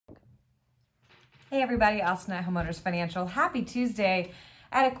Hey everybody, Austin at Homeowners Financial. Happy Tuesday.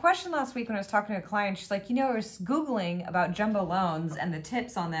 I had a question last week when I was talking to a client. She's like, I was Googling about jumbo loans and the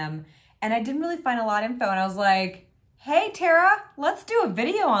tips on them, and I didn't really find a lot of info. And I was like, hey Tara, let's do a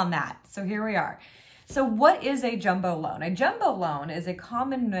video on that. So here we are. So what is a jumbo loan? A jumbo loan is a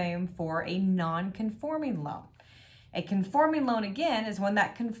common name for a non-conforming loan. A conforming loan, again, is one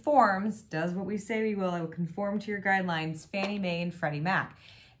that conforms, does what we say we will. It will conform to your guidelines, Fannie Mae and Freddie Mac.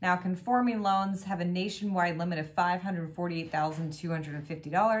 Now, conforming loans have a nationwide limit of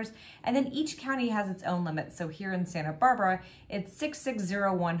 $548,250, and then each county has its own limit. So here in Santa Barbara, it's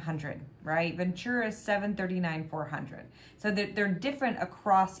 $660,100, right? Ventura is $739,400. So they're different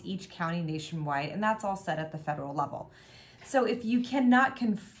across each county nationwide, and that's all set at the federal level. So if you cannot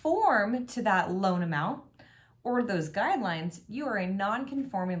conform to that loan amount, or those guidelines, you are a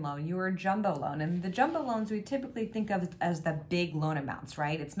non-conforming loan, you are a jumbo loan. And the jumbo loans we typically think of as the big loan amounts,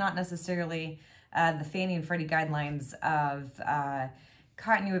 right? It's not necessarily the Fannie and Freddie guidelines of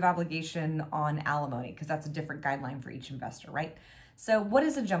continuity of obligation on alimony, because that's a different guideline for each investor, right? So what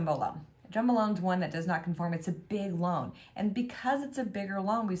is a jumbo loan? A jumbo loan is one that does not conform. It's a big loan. And because it's a bigger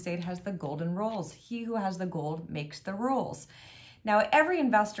loan, we say it has the golden rules. He who has the gold makes the rules. Now, every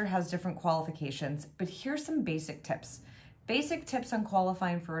investor has different qualifications, but here's some basic tips. Basic tips on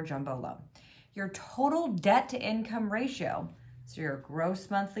qualifying for a jumbo loan. Your total debt to income ratio, so your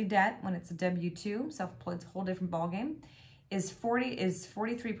gross monthly debt when it's a W-2, self-employed, it's a whole different ballgame, is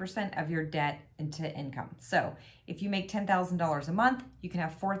 43% of your debt into income. So if you make $10,000 a month, you can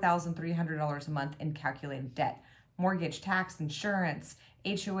have $4,300 a month in calculated debt. Mortgage, tax, insurance,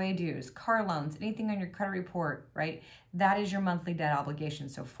 HOA dues, car loans, anything on your credit report, right? That is your monthly debt obligation,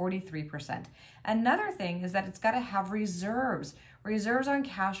 so 43%. Another thing is that it's got to have reserves. Reserves on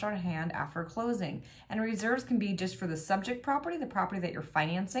cash on hand after closing. And reserves can be just for the subject property, the property that you're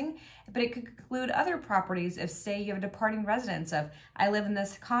financing, but it could include other properties if, say, you have a departing residence of, I live in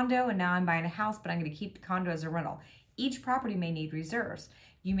this condo and now I'm buying a house, but I'm going to keep the condo as a rental. Each property may need reserves.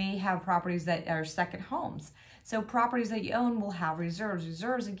 You may have properties that are second homes. So properties that you own will have reserves.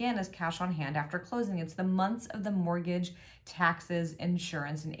 Reserves, again, is cash on hand after closing. It's the months of the mortgage, taxes,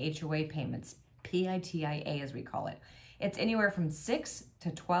 insurance, and HOA payments, PITIA as we call it. It's anywhere from 6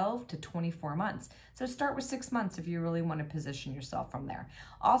 to 12 to 24 months. So start with 6 months if you really want to position yourself from there.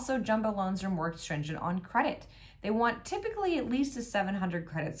 Also, jumbo loans are more stringent on credit. They want typically at least a 700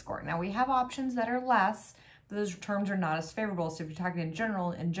 credit score. Now, we have options that are less. Those terms are not as favorable. So if you're talking in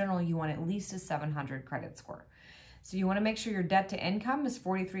general, you want at least a 700 credit score. So you want to make sure your debt to income is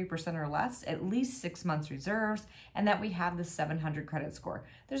 43% or less, at least 6 months reserves, and that we have the 700 credit score.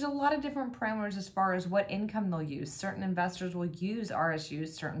 There's a lot of different parameters as far as what income they'll use. Certain investors will use RSUs,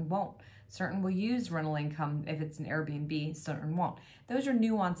 certain won't. Certain will use rental income if it's an Airbnb, certain won't. Those are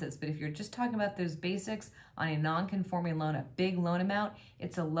nuances, but if you're just talking about those basics on a non-conforming loan, a big loan amount,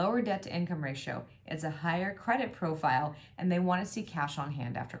 it's a lower debt to income ratio, it's a higher credit profile, and they want to see cash on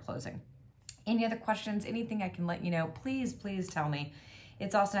hand after closing. Any other questions, anything I can let you know, please tell me.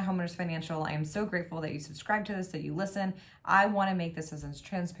 It's Austin at Homeowners Financial. I am so grateful that you subscribe to this, that you listen. I want to make this as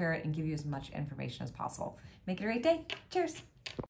transparent and give you as much information as possible. Make it a great day. Cheers.